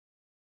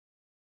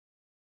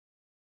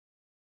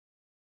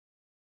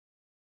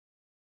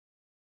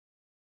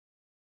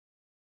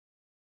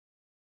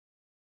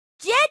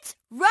Jet's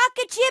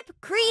rocket ship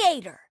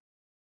creator.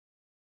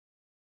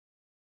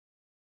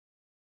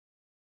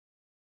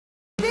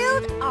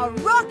 Build a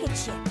rocket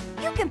ship.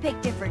 You can pick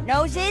different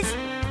noses,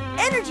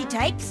 energy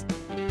types,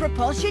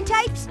 propulsion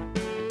types,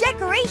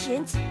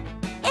 decorations,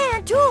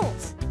 and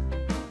tools.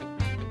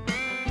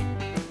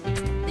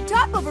 The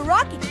top of a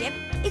rocket ship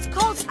is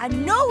called a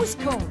nose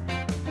cone.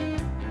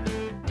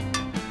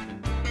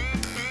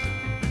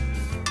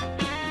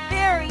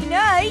 Very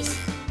nice.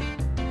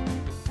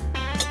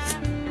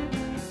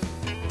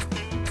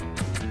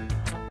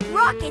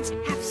 Rockets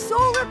have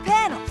solar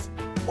panels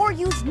or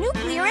use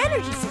nuclear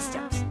energy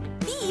systems.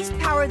 These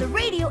power the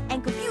radio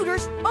and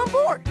computers on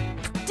board.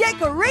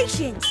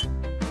 Decorations.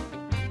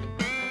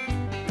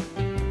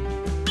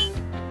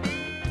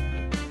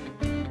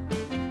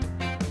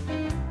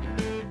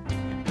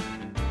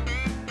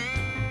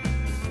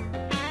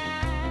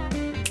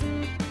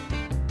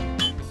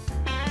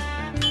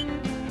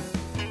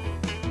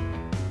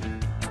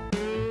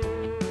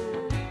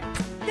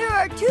 There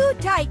are two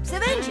types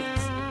of engines.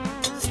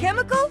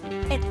 Chemical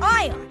and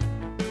ion.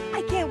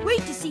 I can't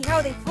wait to see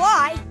how they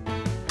fly.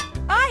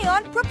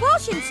 Ion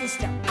propulsion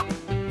system. 3,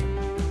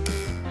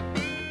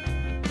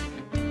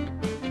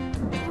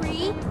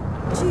 2,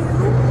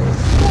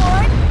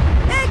 1,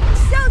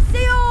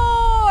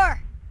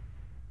 Excelsior!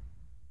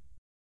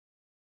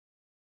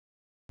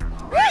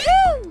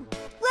 Woohoo!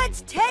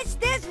 Let's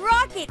test this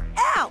rocket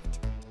out.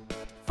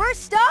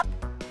 First stop,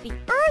 the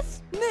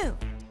Earth's moon.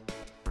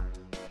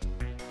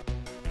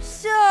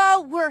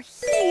 So we're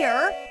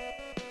here.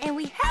 And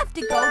we have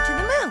to go to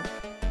the moon.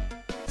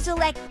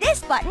 Select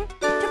this button to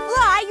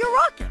fly your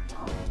rocket.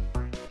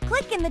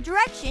 Click in the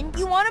direction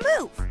you want to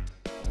move.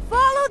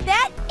 Follow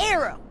that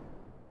arrow.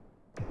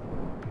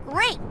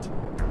 Great!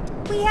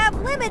 We have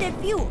limited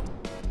fuel.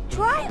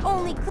 Try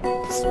only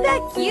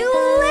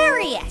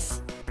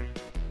Specularious!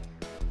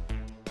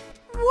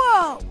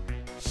 Whoa!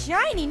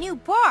 Shiny new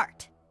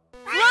part.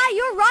 Fly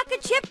your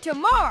rocket ship to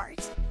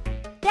Mars.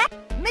 That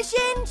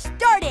mission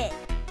started.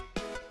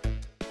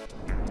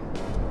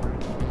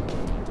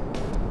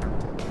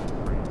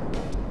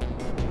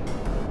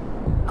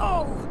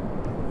 Oh,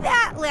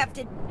 that left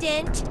a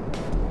dent.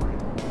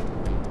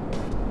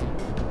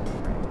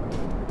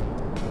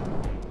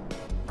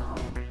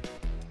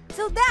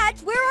 So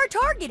that's where our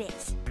target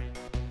is.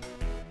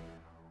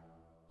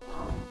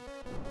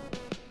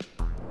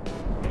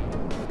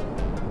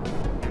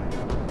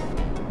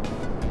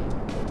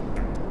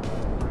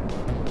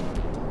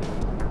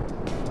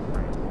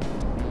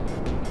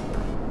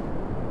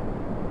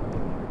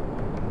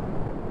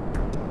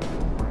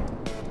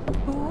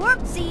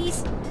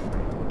 Whoopsies!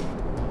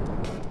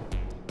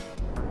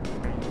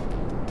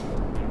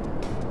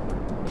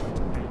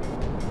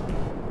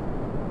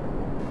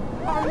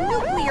 Our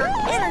nuclear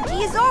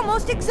energy is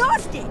almost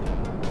exhausted.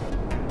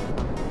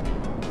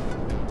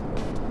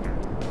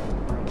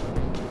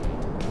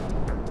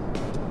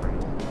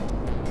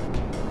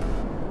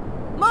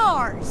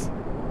 Mars.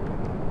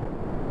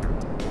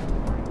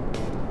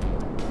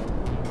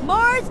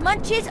 Mars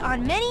munches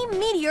on many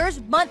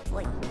meteors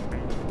monthly.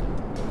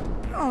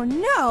 Oh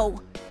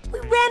no! We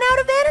ran out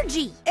of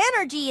energy.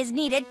 Energy is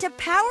needed to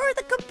power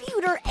the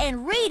computer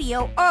and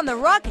radio on the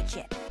rocket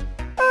ship.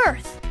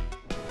 Earth.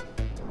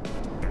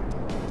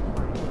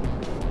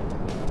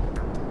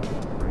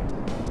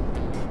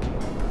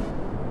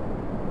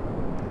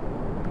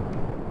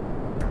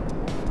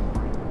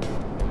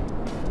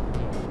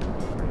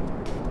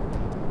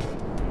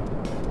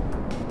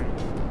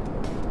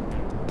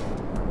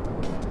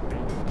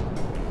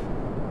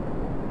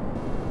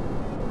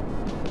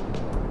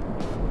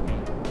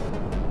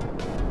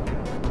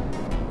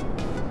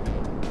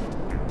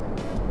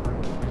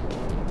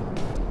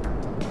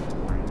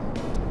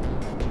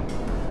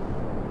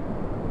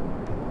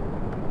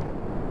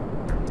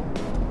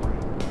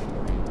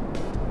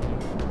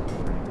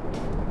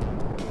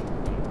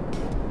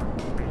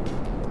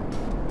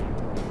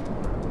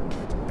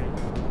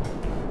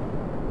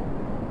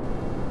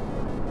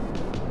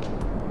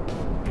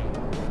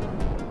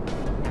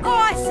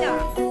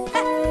 Awesome!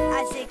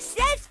 A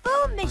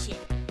successful mission.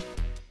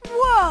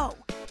 Whoa!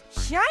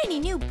 Shiny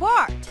new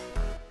part.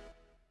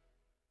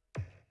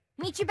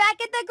 Meet you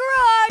back at the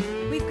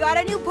garage. We've got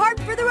a new part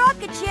for the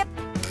rocket ship.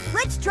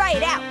 Let's try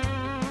it out.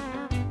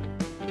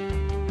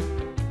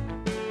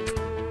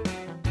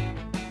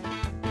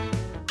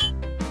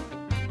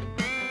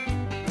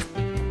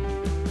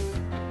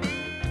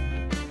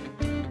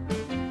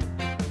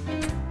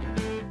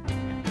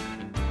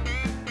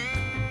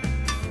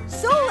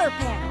 Solar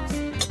panels.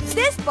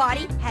 This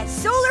body has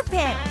solar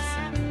panels.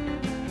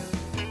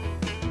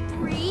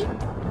 3,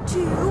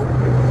 2,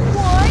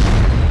 1,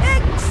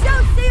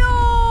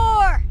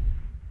 Excelsior!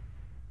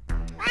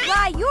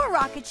 Fly your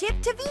rocket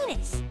ship to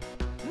Venus.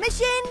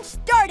 Mission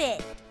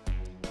started.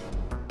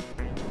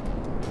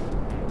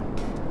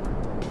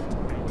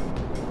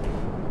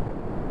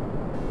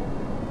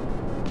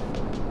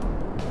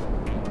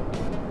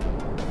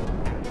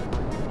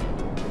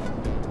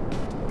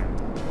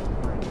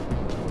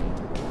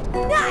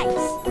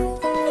 Nice!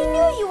 I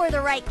knew you were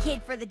the right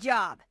kid for the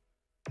job.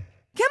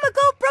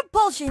 chemical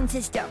propulsion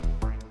system.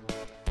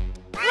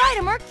 Fly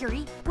to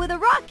Mercury with a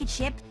rocket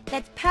ship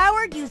that's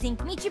powered using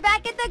Meet You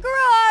Back at the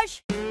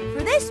Garage.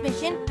 For this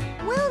mission,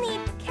 we'll need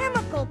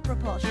chemical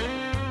propulsion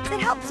that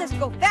helps us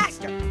go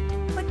faster,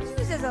 but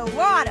uses a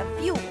lot of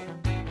fuel.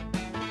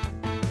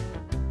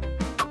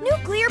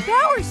 Nuclear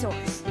power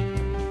source.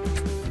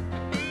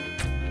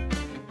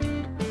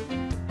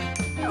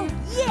 Oh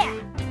yeah!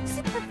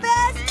 Super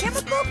fast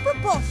chemical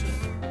propulsion.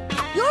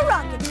 Your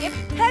rocket ship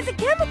has a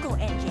chemical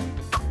engine.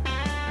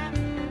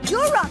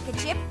 Your rocket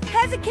ship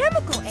has a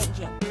chemical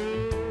engine.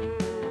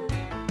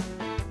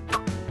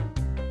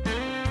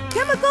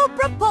 Chemical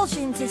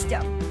propulsion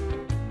system.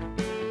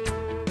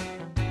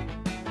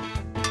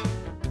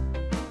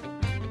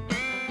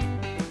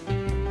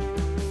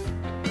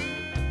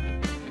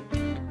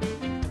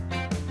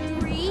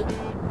 Three,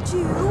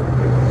 two,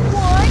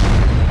 one,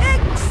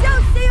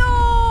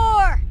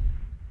 Excelsior!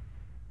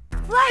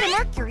 Fly to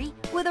Mercury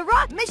with a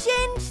rocket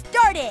mission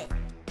started.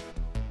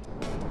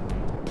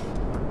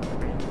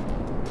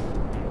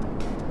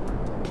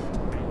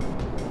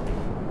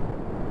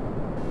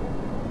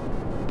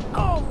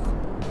 Oh,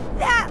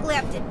 that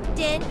left a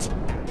dent.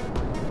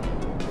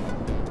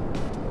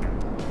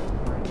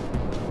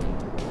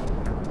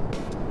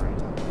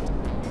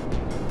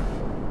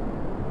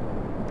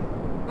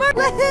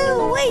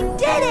 Woohoo! We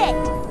did it!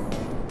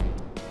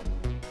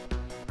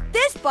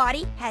 This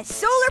body has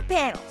solar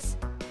panels.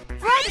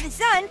 Fly to the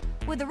sun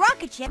with a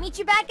rocket ship. Meet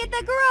you back at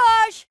the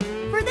garage.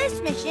 For this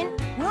mission,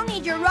 we'll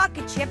need your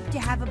rocket ship to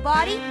have a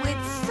body with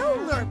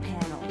solar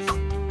panels.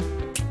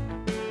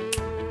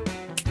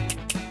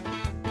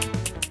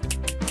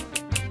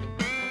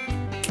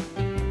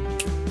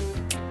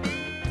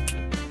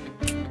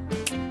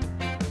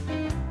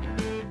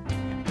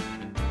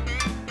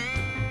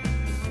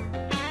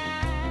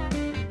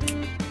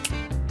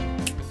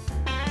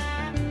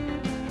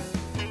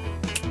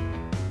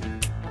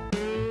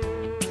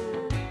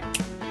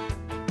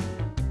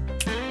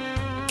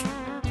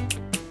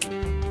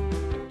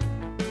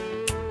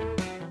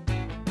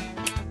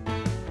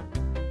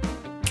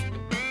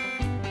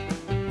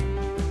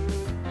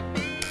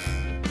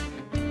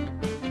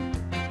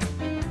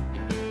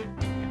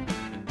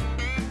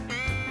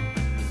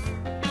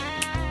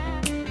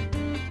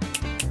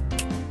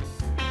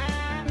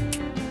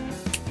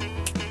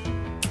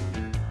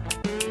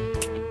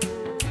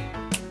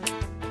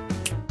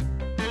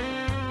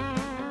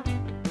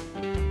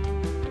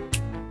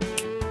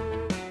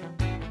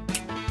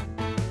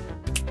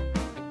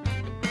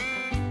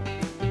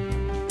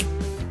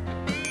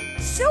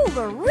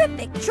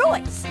 Solarific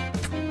choice!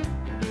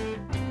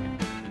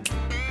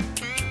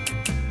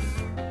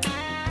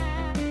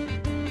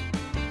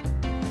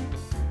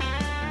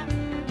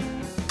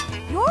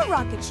 Your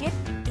rocket ship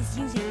is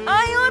using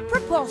ion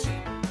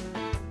propulsion.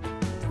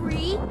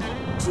 3,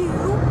 2,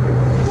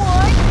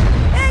 1,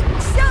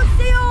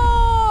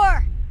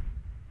 Excelsior!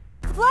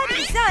 Fly to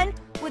the sun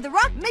with the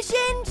rocket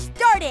mission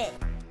started!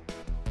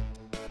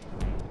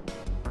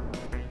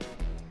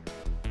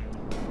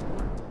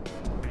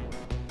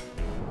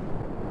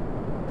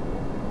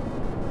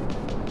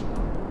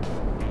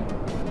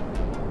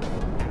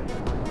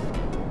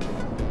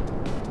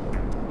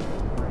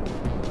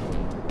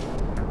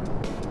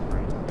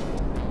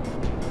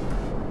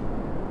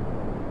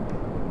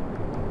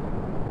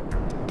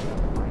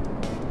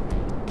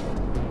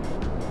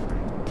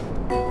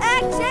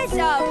 Access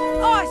of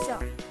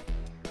awesome!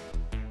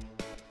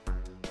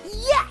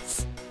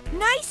 Yes!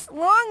 Nice,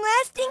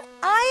 long-lasting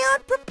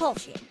ion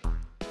propulsion.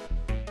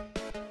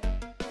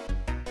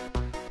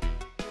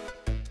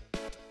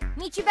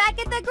 Meet you back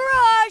at the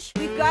garage.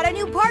 We've got a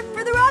new part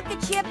for the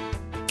rocket ship.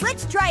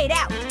 Let's try it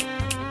out.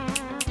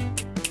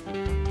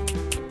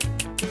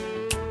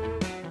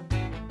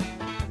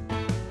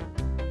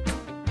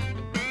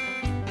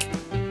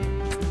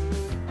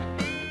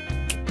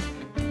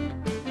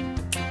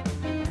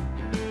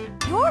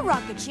 Your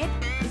rocket ship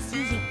is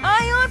using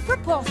ion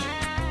propulsion.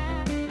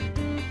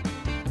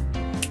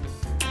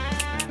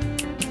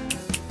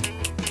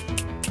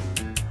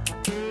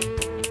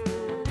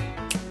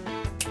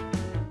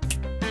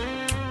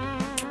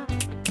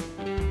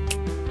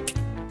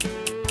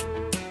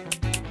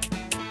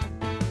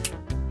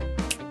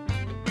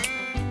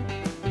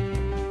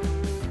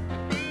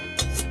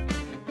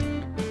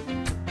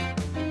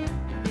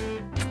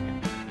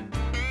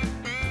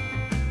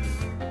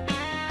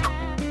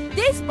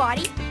 This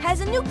body has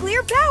a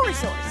nuclear power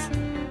source.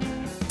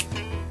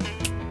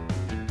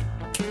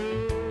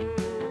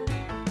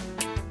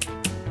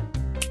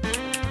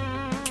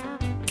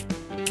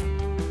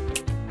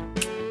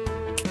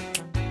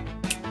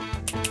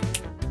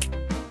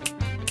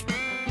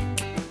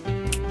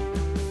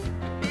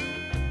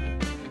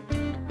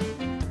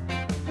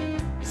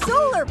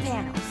 Solar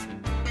panels.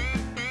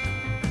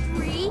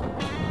 3,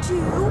 2,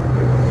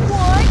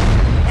 1,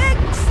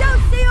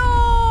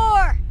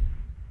 Excelsior!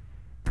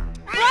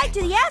 Fly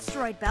to the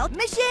asteroid belt.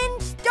 Mission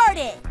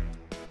started!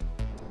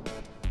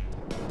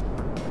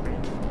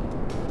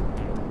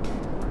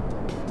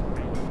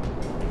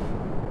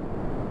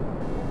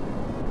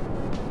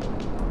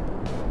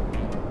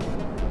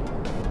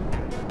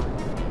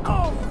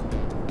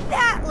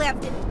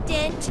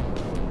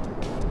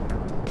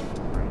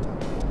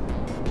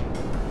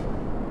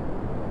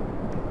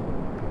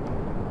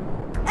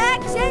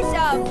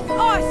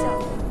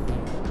 Awesome!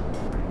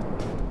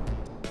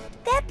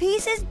 That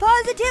piece is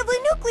positively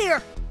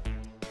nuclear!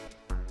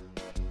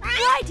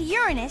 Fly to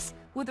Uranus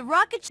with a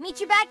rocket.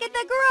 Meet you back at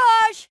the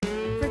garage!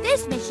 For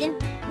this mission,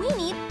 we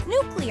need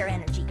nuclear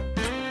energy,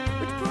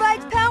 which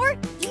provides power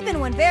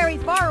even when very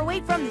far away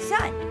from the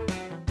sun.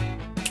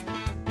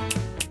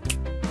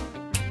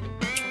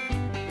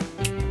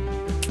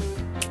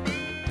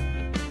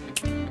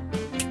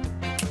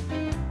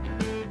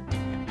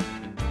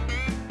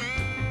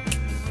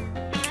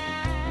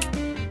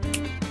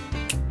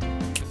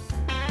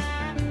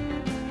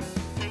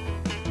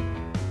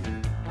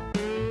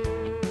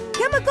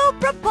 Chemical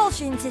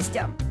propulsion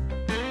system.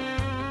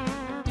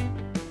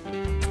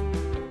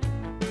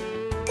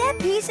 That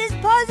piece is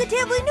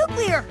positively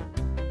nuclear.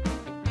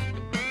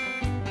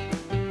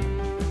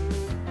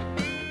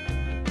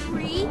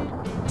 3,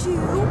 2,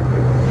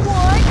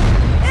 1,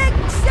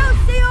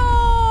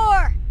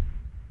 Excelsior!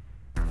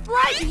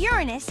 Fly to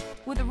Uranus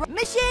with a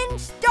mission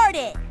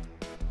started.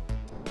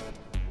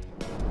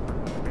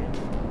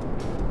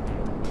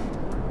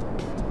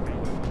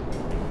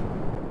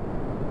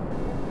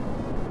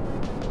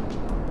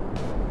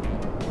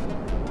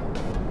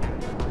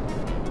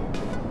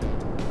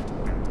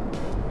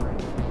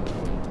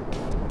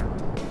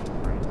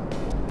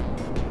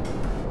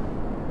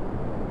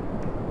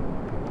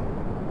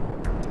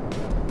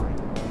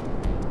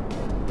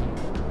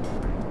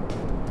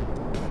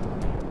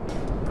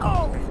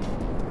 Oh,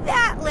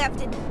 that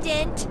left a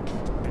dent.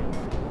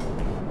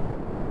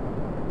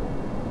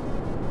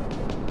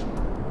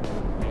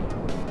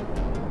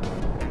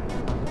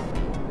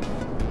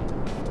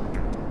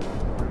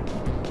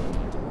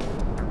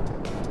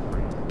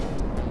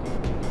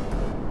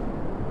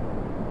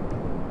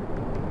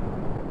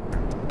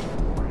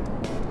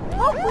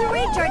 Hope we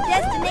reach our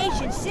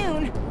destination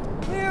soon.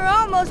 We're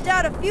almost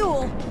out of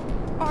fuel.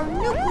 Our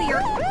nuclear...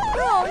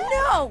 Oh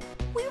no!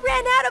 We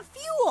ran out of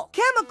fuel!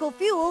 Chemical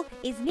fuel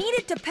is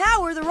needed to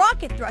power the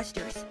rocket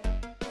thrusters.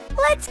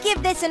 Let's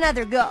give this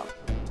another go.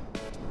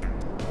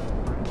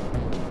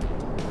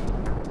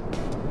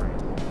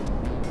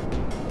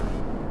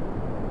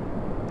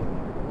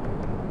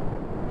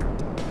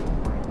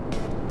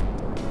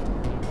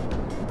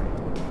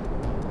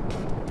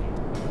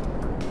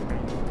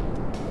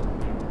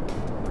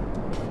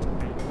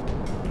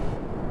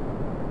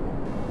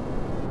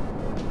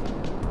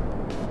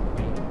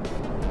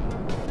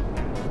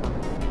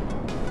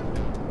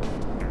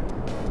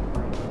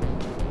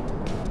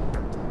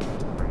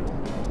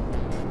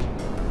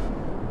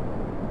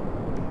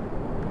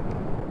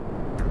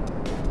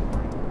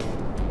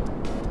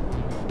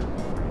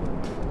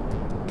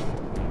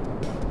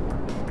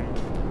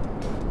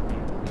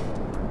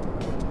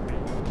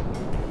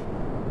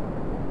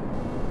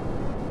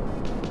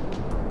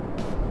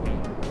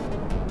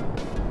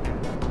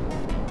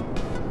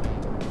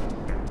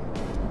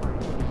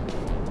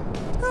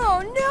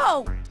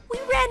 No! We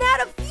ran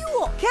out of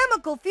fuel!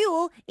 Chemical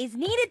fuel is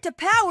needed to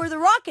power the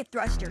rocket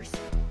thrusters.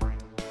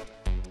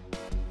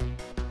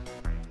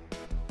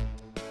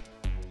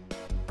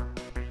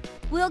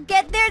 We'll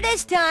get there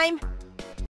this time.